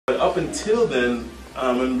up until then,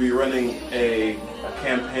 I'm going to be running a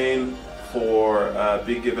campaign for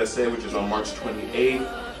Big Give SA, which is on March 28th.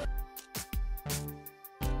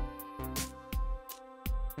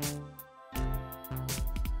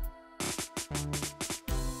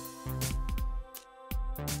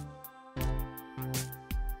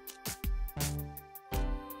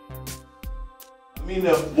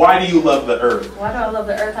 Amina, why do you love the earth? Why do I love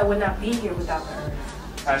the earth? I would not be here without the earth.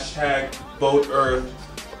 Hashtag vote earth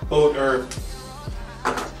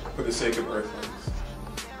for the sake of earthlings.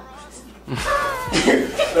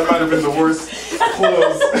 That might have been the worst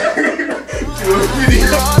close to a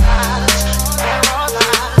video.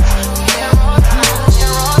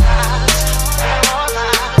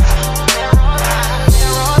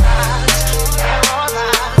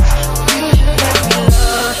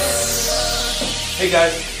 Hey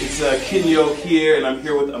guys, it's Kenyo here, and I'm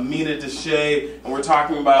here with Amina Deshay, and we're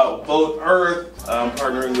talking about Vote Earth. I'm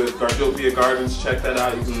partnering with Gardopia Gardens. Check that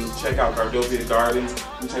out. You can check out Gardopia Gardens. You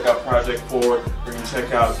can check out Project Forward, or you can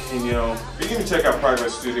check out Kenyo, or you can even check out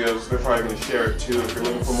Progress Studios. They're probably going to share it too if you're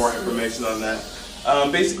looking for more information on that.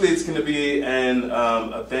 Basically, it's going to be an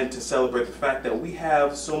event to celebrate the fact that we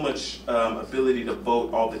have so much ability to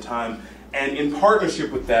vote all the time. And in partnership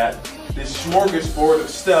with that, this smorgasbord of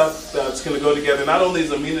stuff that's going to go together. Not only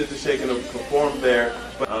is Amina Deshay going to perform there,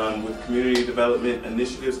 but with community development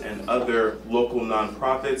initiatives and other local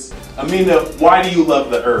nonprofits. Amina, why do you love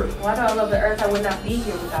the earth? Why do I love the earth? I would not be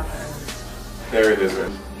here without the earth. There it is.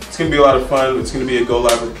 It's going to be a lot of fun. It's going to be a go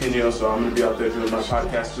live with Kenyo, so I'm going to be out there doing my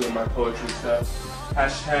podcast, doing my poetry stuff.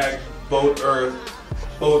 Hashtag vote earth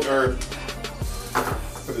for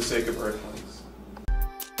the sake of earthlings.